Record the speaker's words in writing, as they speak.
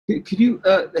Could you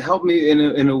help me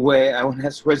in a way? I want to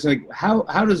ask a question. Like,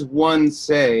 how does one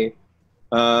say,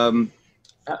 how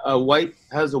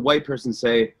does a white person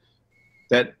say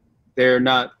that they're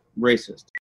not racist?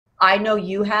 I know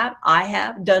you have. I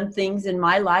have done things in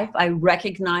my life I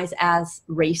recognize as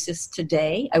racist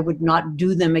today. I would not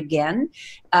do them again.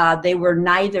 They were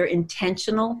neither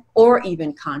intentional or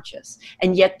even conscious,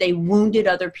 and yet they wounded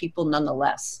other people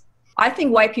nonetheless. I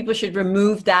think white people should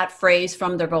remove that phrase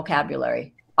from their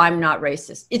vocabulary. I'm not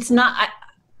racist. It's not,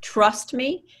 trust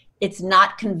me, it's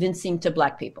not convincing to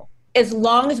Black people. As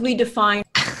long as we define.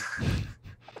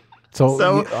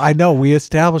 So I know we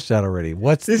established that already.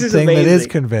 What's the thing that is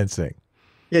convincing?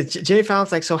 Yeah, Jimmy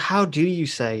Fallon's like, so how do you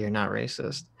say you're not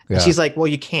racist? Yeah. And she's like, well,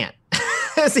 you can't.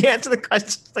 That's the answer to the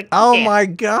question. It's like, oh my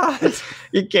God.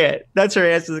 You can't. That's her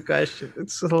answer to the question.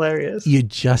 It's hilarious. You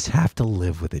just have to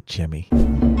live with it, Jimmy.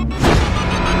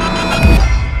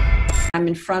 I'm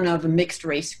in front of a mixed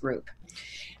race group.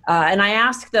 And I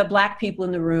asked the Black people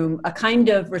in the room a kind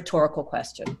of rhetorical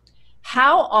question.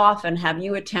 How often have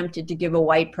you attempted to give a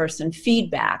white person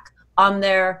feedback on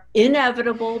their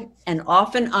inevitable and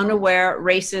often unaware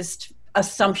racist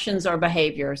assumptions or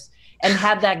behaviors and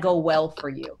have that go well for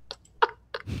you?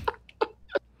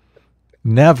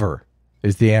 Never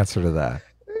is the answer to that.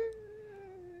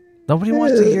 Nobody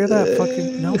wants to hear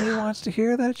that nobody wants to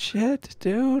hear that shit,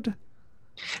 dude.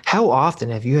 How often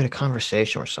have you had a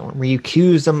conversation with someone where you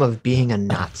accuse them of being a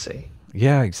Nazi?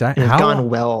 Yeah, exactly. And it's gone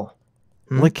well.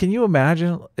 Like, can you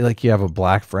imagine, like, you have a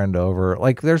Black friend over,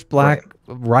 like, there's Black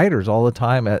writers all the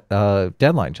time at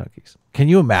Deadline Junkies. Can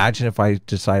you imagine if I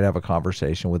decide to have a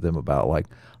conversation with them about, like,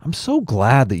 I'm so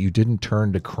glad that you didn't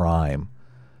turn to crime.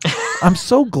 I'm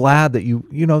so glad that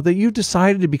that you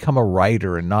decided to become a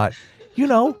writer and not,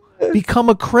 become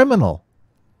a criminal.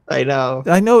 I know.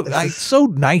 It's so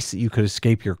nice that you could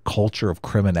escape your culture of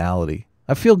criminality.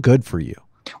 I feel good for you.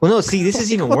 Well, no, see, this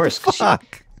is even worse.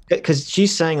 Because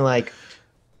she's saying, like,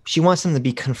 she wants them to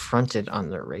be confronted on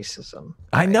their racism.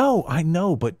 Right? I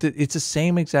know, but it's the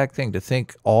same exact thing to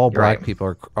think all Black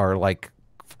people are like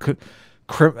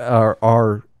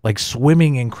are like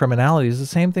swimming in criminality is the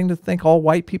same thing to think all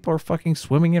white people are fucking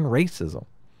swimming in racism.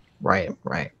 Right.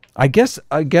 I guess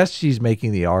she's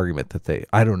making the argument that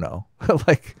I don't know,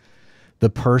 like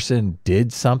the person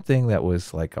did something that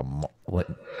was like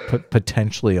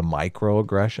potentially a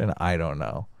microaggression. I don't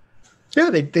know. Yeah,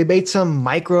 they made some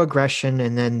microaggression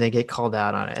and then they get called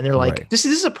out on it, and they're like, "This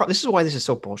is why this is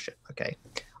so bullshit." Okay,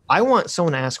 I want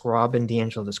someone to ask Rob and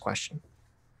Diangelo this question: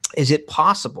 is it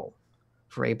possible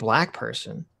for a Black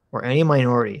person or any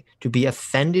minority to be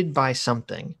offended by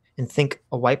something and think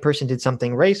a white person did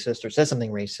something racist or said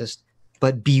something racist,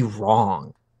 but be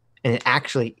wrong, and it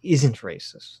actually isn't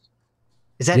racist?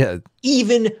 Is that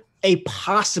even a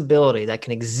possibility that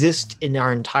can exist in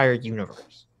our entire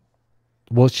universe?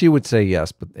 Well, she would say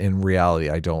yes, but in reality,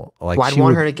 I don't like. Well, I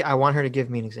want her to give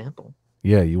me an example.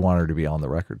 Yeah, you want her to be on the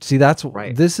record. See, that's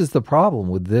right. This is the problem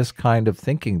with this kind of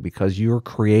thinking, because you're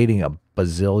creating a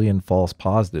bazillion false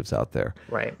positives out there.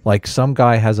 Right. Like some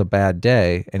guy has a bad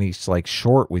day and he's like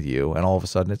short with you, and all of a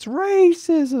sudden it's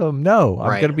racism. No,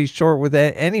 I'm going to be short with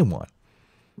anyone.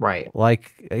 Right.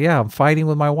 Like, yeah, I'm fighting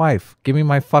with my wife. Give me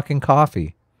my fucking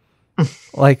coffee.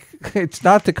 Like, it's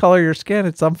not the color of your skin.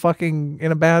 It's I'm fucking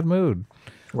in a bad mood.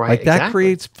 Right. Like that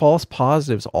creates false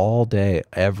positives all day,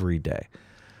 every day.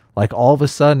 Like all of a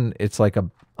sudden it's like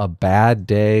a bad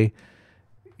day,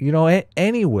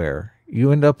 anywhere.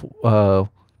 You end up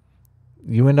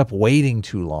waiting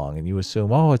too long and you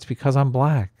assume, oh, it's because I'm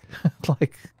Black.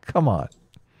 Like, come on.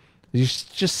 You're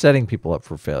just setting people up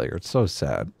for failure. It's so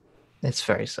sad. It's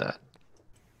very sad.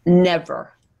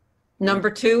 Never. Number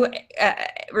two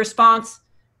response,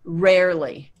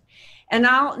 rarely. And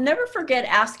I'll never forget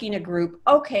asking a group,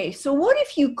 okay, so what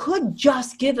if you could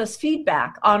just give us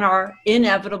feedback on our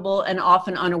inevitable and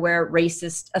often unaware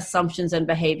racist assumptions and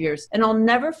behaviors? And I'll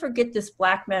never forget this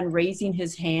Black man raising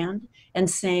his hand and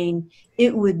saying,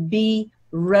 it would be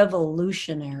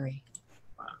revolutionary.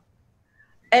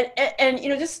 And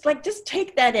just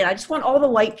take that in. I just want all the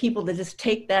white people to just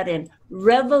take that in.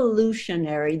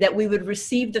 Revolutionary, that we would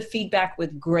receive the feedback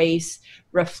with grace,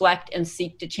 reflect, and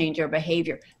seek to change our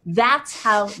behavior. That's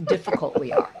how difficult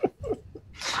we are.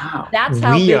 Wow. That's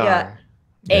how big a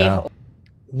a-hole.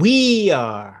 We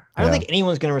are. I don't think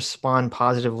anyone's going to respond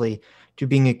positively to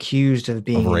being accused of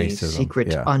being a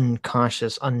secret,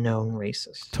 unconscious, unknown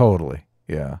racist. Totally.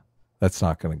 Yeah. That's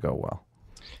not going to go well.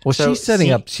 Well, so,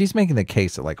 she's making the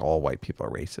case that like all white people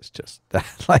are racist. Just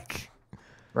that, like,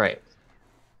 right.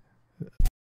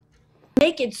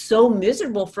 Make it so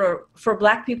miserable for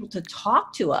Black people to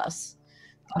talk to us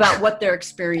about what they're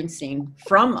experiencing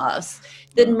from us,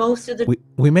 then most of the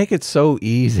we make it so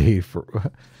easy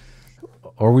for,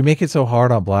 or we make it so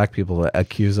hard on black people to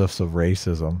accuse us of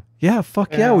racism. Yeah,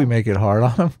 fuck yeah, we make it hard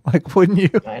on them. Like, wouldn't you?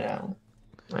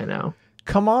 I know.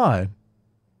 Come on.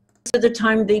 most of the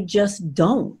time they just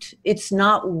don't. It's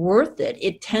not worth it.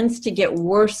 It tends to get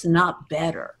worse, not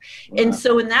better. Wow. And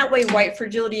so in that way, white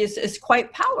fragility is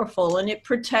quite powerful, and it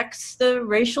protects the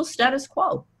racial status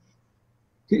quo.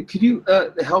 Could you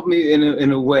help me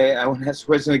in a way? I want to ask a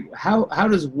question. Like, how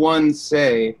does one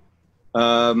say,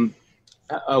 how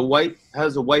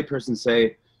does a white person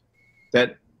say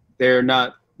that they're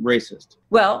not racist?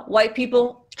 Well, white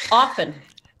people often.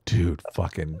 Dude,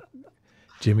 fucking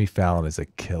Jimmy Fallon is a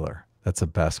killer. That's the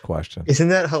best question. Isn't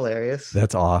that hilarious?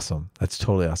 That's awesome. That's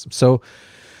totally awesome. So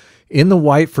in the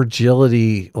white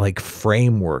fragility like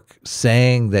framework,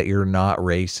 saying that you're not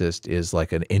racist is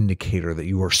like an indicator that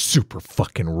you are super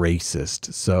fucking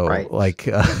racist. So like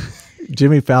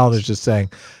Jimmy Fallon is just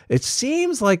saying, it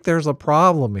seems like there's a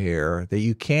problem here that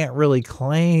you can't really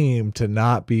claim to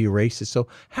not be racist. So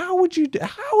how would you do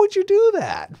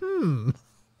that?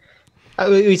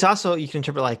 It's also, you can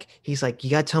interpret like, he's like, you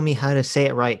got to tell me how to say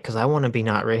it right because I want to be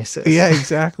not racist. Yeah,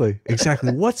 exactly.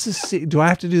 Exactly. What's the do I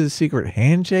have to do the secret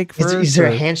handshake first? Is there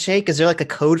a handshake? Is there like a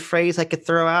code phrase I could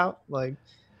throw out? Like,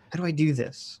 how do I do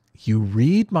this? You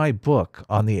read my book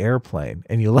on the airplane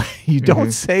and you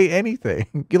don't say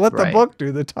anything. You let the book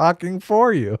do the talking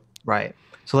for you. Right.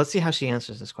 So let's see how she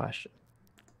answers this question.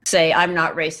 Say, I'm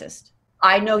not racist.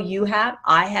 I know you have,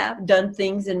 I have done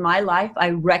things in my life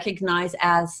I recognize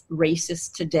as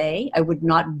racist today. I would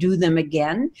not do them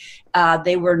again.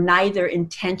 They were neither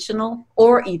intentional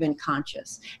or even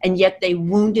conscious, and yet they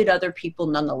wounded other people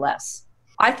nonetheless.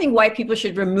 I think white people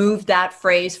should remove that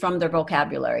phrase from their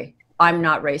vocabulary. I'm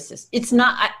not racist. It's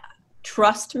not,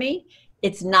 trust me,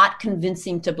 it's not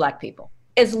convincing to black people.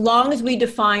 As long as we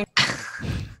define...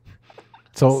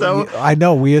 So I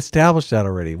know we established that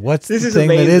already. What's the thing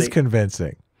that is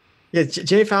convincing? Yeah,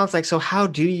 Jimmy Fallon's like, so how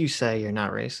do you say you're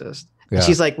not racist? And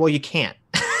she's like, well, you can't.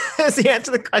 That's the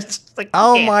answer to the question. It's like,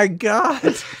 oh my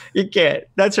God. You can't.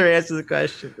 That's her answer to the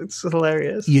question. It's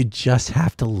hilarious. You just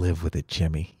have to live with it,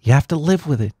 Jimmy. You have to live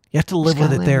with it. You have to live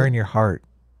with it there in your heart.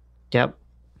 Yep.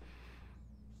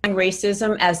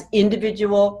 Racism as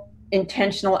individual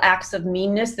intentional acts of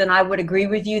meanness, then I would agree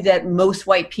with you that most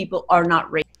white people are not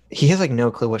racist. He has like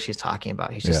no clue what she's talking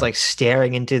about. He's just like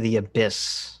staring into the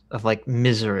abyss of like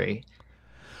misery.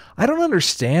 I don't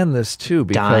understand this too,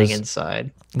 because dying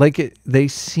inside. Like they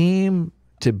seem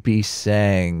to be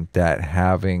saying that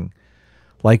having,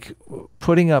 like,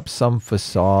 putting up some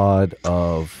facade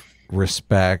of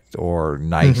respect or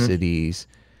niceties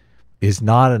is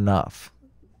not enough.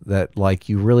 That like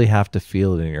you really have to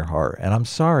feel it in your heart. And I'm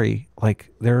sorry,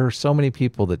 like there are so many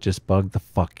people that just bug the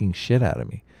fucking shit out of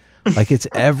me. Like it's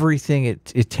everything.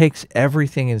 It takes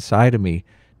everything inside of me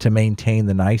to maintain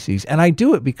the niceties, and I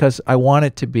do it because I want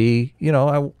it to be. You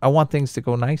know, I want things to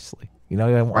go nicely. You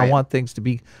know, I want things to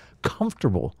be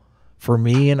comfortable for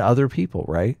me and other people.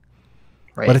 Right.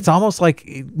 But it's almost like,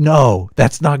 no,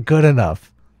 that's not good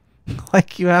enough.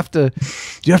 Like you have to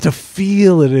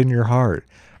feel it in your heart.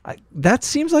 That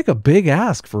seems like a big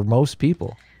ask for most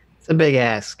people. It's a big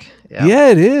ask. Yeah,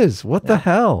 it is. What the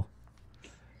hell?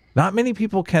 Not many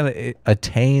people can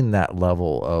attain that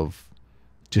level of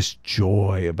just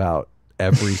joy about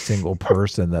every single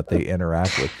person that they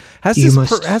interact with. Has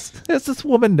this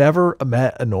woman never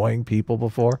met annoying people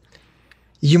before?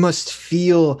 You must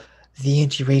feel the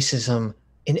anti-racism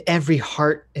in every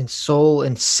heart and soul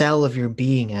and cell of your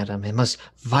being, Adam. It must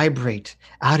vibrate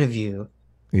out of you.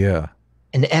 Yeah.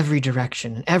 In every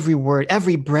direction, in every word,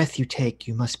 every breath you take,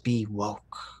 you must be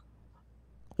woke.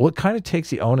 Well, it kind of takes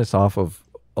the onus off of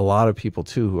a lot of people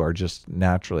too who are just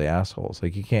naturally assholes.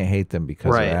 Like you can't hate them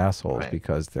because they're assholes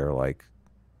because they're like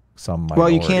some minority. Well,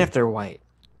 you can't if they're white.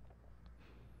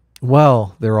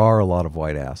 Well, there are a lot of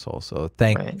white assholes. So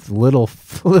little.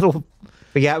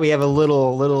 But yeah, we have a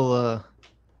little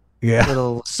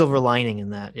silver lining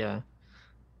in that. Yeah.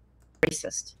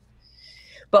 Racist.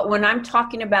 But when I'm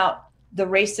talking about the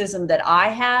racism that I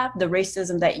have, the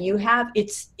racism that you have,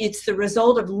 it's the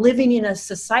result of living in a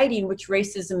society in which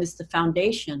racism is the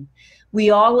foundation. We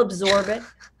all absorb it.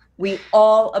 We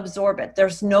all absorb it.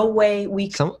 There's no way we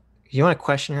can. You want to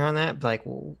question her on that? Like,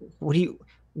 what are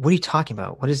you talking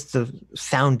about? What is the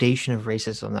foundation of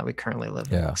racism that we currently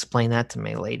live in? Explain that to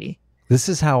me, lady. This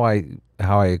is how I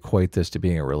equate this to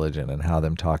being a religion and how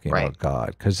them talking about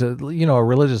God. Because, you know, a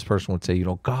religious person would say, you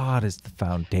know, God is the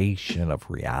foundation of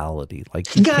reality.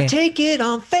 Like you gotta take it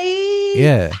on faith.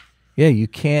 Yeah. Yeah. You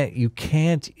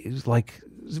can't like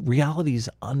reality is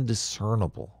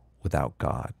undiscernible without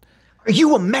God. Are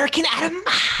you American, Adam?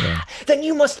 Yeah. Then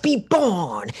you must be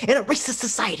born in a racist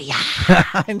society.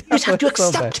 I know, You just have to it's so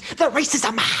accept the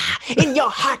racism in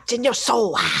your heart and your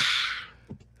soul.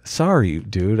 Sorry,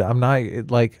 dude. I'm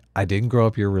not like, I didn't grow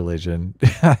up your religion.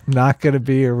 I'm not going to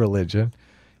be your religion.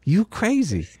 You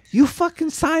crazy. You fucking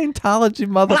Scientology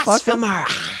motherfucker. Blasphemer.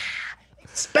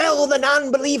 Expel the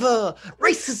non-believer.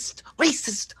 Racist,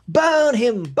 racist. Burn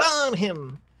him, burn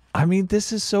him. I mean,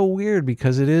 this is so weird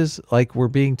because it is like we're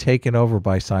being taken over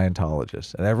by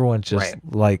Scientologists and everyone's just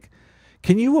like,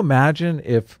 can you imagine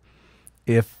if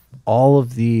all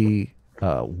of the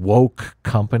woke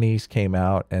companies came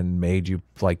out and made you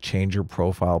like change your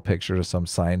profile picture to some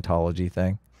Scientology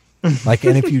thing? Like,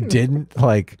 and if you didn't,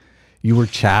 like, you were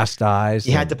chastised.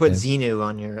 You had to put Xenu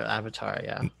on your avatar,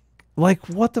 yeah. Like,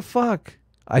 what the fuck?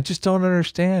 I just don't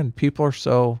understand. People are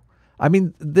so, I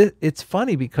mean, it's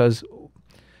funny because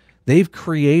they've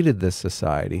created this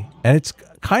society, and it's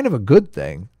kind of a good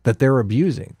thing that they're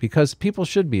abusing because people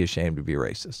should be ashamed to be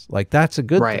racist. Like, that's a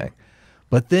good thing.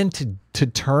 But then to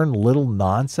turn little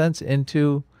nonsense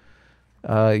into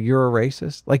you're a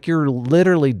racist, like you're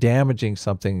literally damaging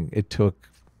something it took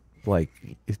like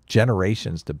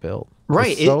generations to build.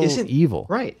 Right. It's so isn't evil.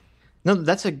 Right. No,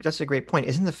 that's a great point.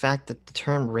 Isn't the fact that the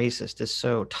term racist is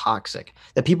so toxic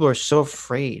that people are so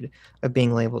afraid of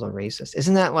being labeled a racist?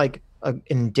 Isn't that like an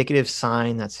indicative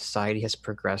sign that society has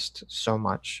progressed so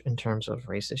much in terms of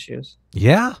race issues?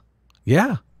 Yeah.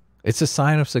 Yeah. It's a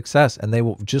sign of success, and they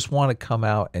will just want to come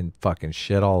out and fucking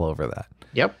shit all over that.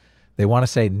 Yep. They want to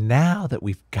say, now that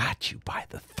we've got you by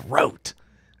the throat,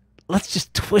 let's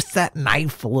just twist that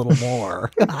knife a little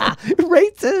more.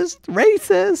 Racist,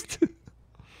 racist.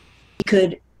 We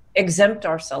could exempt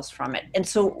ourselves from it. And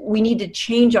so we need to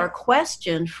change our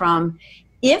question from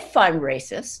if I'm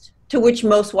racist, to which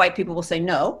most white people will say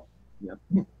no,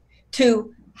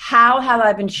 to how have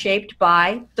I been shaped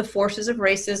by the forces of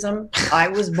racism I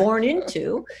was born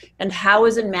into, and how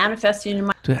is it manifesting in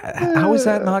my... How is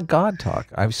that not God talk?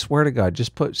 I swear to God,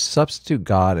 just substitute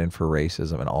God in for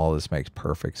racism and all this makes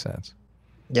perfect sense.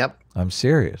 Yep. I'm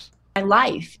serious. My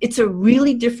life. It's a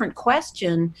really different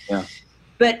question. Yeah.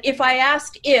 But if I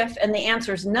ask if, and the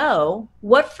answer is no,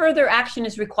 what further action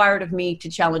is required of me to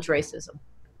challenge racism?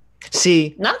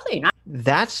 See, nothing.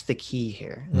 That's the key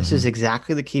here. This is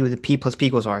exactly the key with the P plus P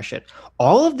equals R shit.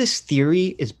 All of this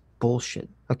theory is bullshit.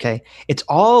 Okay. It's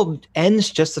all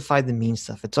ends justify the means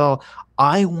stuff. It's all,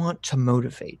 I want to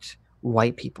motivate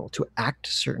white people to act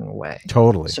a certain way.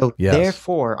 Totally. So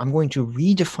therefore, I'm going to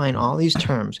redefine all these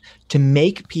terms to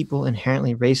make people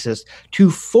inherently racist,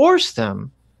 to force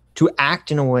them to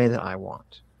act in a way that I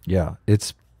want. Yeah.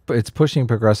 It's pushing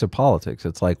progressive politics.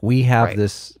 It's like we have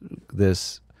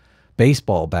this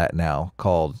baseball bat now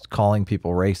called calling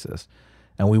people racist,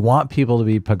 and we want people to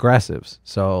be progressives.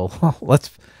 So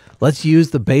let's use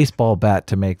the baseball bat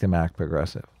to make them act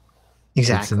progressive.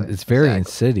 Exactly. It's very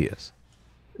insidious.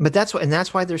 But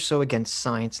that's why they're so against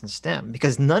science and STEM,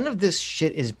 because none of this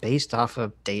shit is based off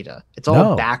of data. It's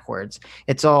all backwards.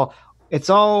 It's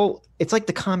like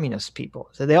the communist people.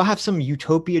 So they all have some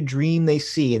utopia dream they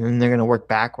see, and then they're going to work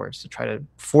backwards to try to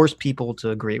force people to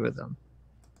agree with them.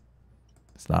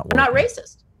 It's not working. I'm not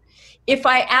racist. If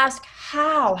I ask,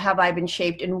 how have I been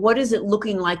shaped and what is it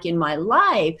looking like in my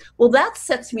life? Well, that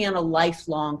sets me on a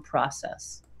lifelong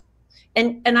process.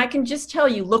 And I can just tell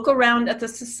you, look around at the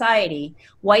society.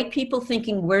 White people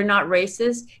thinking we're not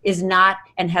racist is not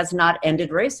and has not ended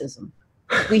racism.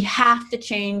 We have to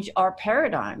change our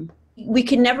paradigm. We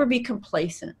can never be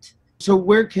complacent. So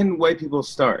where can white people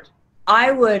start?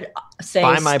 I would say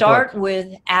start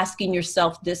with asking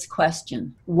yourself this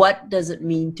question. What does it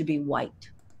mean to be white?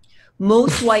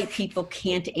 Most white people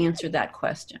can't answer that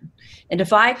question. And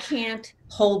if I can't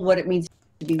hold what it means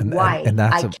to be white,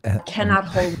 I cannot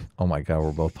hold. Oh my God,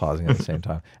 we're both pausing at the same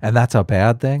time. And that's a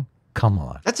bad thing? Come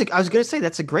on. I was going to say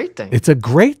that's a great thing. It's a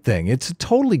great thing. It's a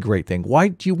totally great thing. Why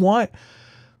do you want,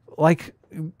 like...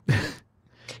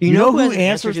 You know who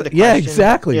answers the question? Yeah,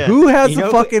 exactly. Yeah. Who has the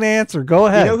fucking answer? Go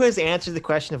ahead. You know who has answered the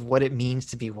question of what it means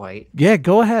to be white? Yeah,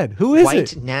 go ahead. Who is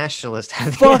White nationalists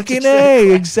have fucking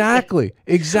A. Exactly.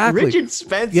 Exactly. Richard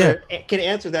Spencer can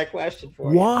answer that question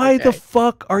for you. Why the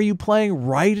fuck are you playing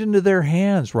right into their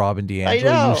hands, Robin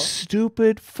Diangelo? You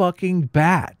stupid fucking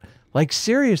bat. Like,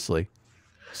 seriously.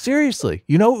 Seriously.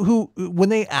 You know who, when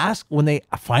they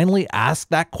finally ask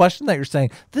that question that you're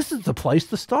saying, this is the place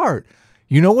to start.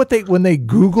 You know what when they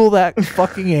Google that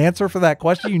fucking answer for that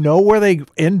question, you know where they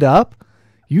end up?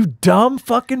 You dumb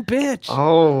fucking bitch.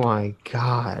 Oh my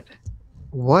God.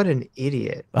 What an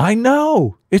idiot. I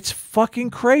know. It's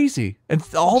fucking crazy. And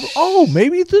oh,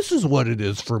 maybe this is what it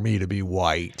is for me to be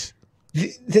white.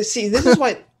 See, this is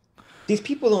why these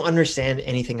people don't understand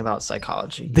anything about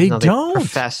psychology. They don't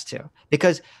profess to,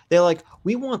 because they're like,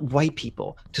 we want white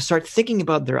people to start thinking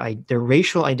about their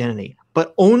racial identity,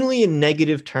 but only in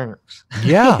negative terms.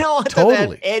 Yeah, you don't want them to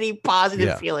have any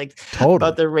positive feelings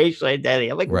about their racial identity.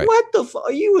 I'm like, what the fuck?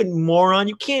 Are you a moron?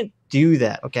 You can't do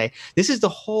that. Okay, this is the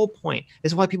whole point.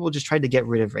 This is why people just tried to get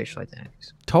rid of racial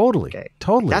identities. Totally. Okay,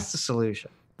 totally. That's the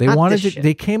solution. They wanted to,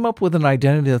 they came up with an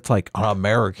identity that's like an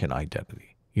American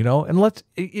identity, you know. And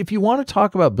if you want to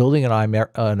talk about building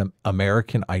an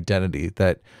American identity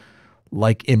that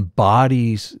like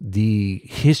embodies the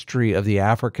history of the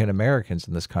African Americans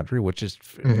in this country, which is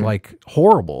like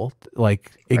horrible,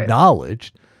 like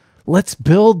acknowledged. Let's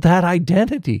build that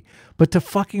identity. But to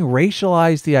fucking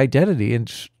racialize the identity and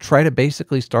try to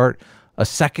basically start a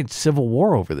second civil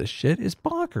war over this shit is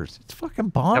bonkers. It's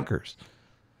fucking bonkers.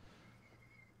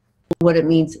 What it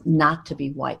means not to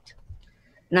be white.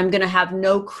 And I'm going to have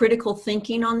no critical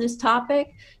thinking on this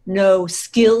topic, no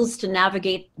skills to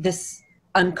navigate this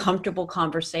uncomfortable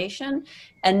conversation,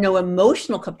 and no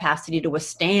emotional capacity to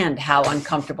withstand how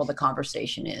uncomfortable the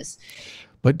conversation is.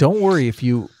 But don't worry, if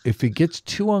it gets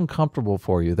too uncomfortable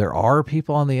for you, there are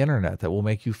people on the internet that will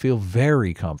make you feel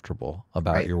very comfortable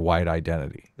about your white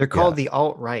identity. They're called the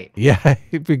alt-right. Yeah,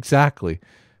 exactly.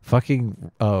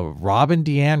 Fucking Robin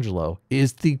Diangelo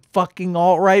is the fucking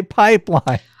alt-right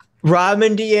pipeline.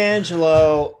 Robin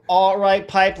Diangelo, alt-right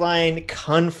pipeline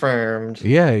confirmed.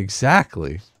 Yeah,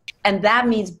 exactly. And that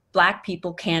means Black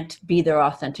people can't be their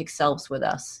authentic selves with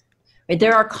us.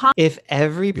 There are if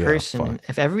every person,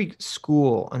 if every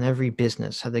school and every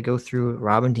business had to go through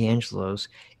Robin Diangelo's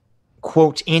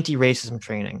quote anti-racism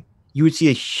training, you would see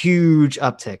a huge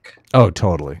uptick. Oh,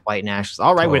 totally. White nationalists.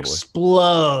 Alt-right would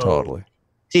explode. Totally.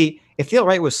 See, if the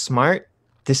alt-right was smart,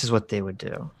 this is what they would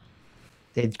do.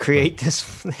 They'd create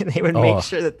this. They would make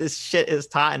sure that this shit is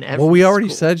taught in every. Well, we already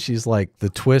said she's like, the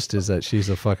twist is that she's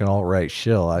a fucking alt-right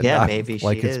shill. Maybe she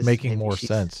like is. It's making more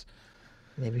sense.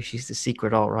 Maybe she's the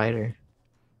secret alt-righter.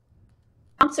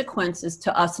 Consequences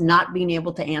to us not being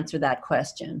able to answer that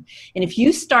question. And if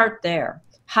you start there,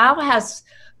 how has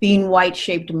being white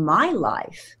shaped my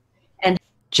life? And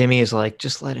Jimmy is like,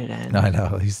 just let it end. I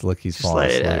know. He's falling asleep.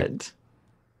 Let it end.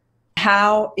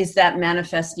 How is that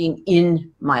manifesting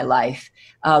in my life?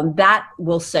 That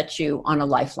will set you on a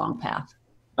lifelong path.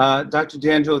 Dr.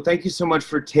 Diangelo, thank you so much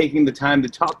for taking the time to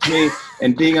talk to me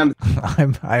and being on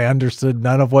the I understood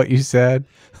none of what you said.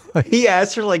 He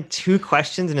asked her like 2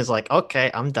 questions and is like, okay,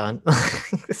 I'm done.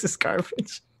 This is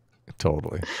garbage.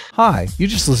 Totally. Hi, you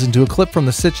just listened to a clip from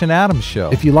the Sitch and Adams show.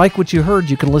 If you like what you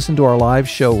heard, you can listen to our live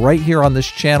show right here on this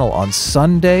channel on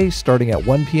Sunday, starting at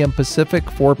 1 p.m. Pacific,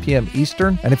 4 p.m.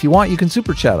 Eastern. And if you want, you can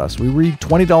super chat us. We read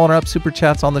 $20 and up super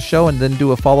chats on the show and then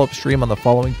do a follow-up stream on the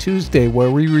following Tuesday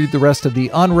where we read the rest of the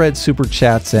unread super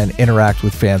chats and interact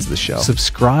with fans of the show.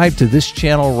 Subscribe to this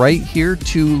channel right here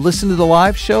to listen to the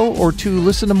live show or to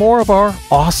listen to more of our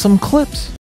awesome clips.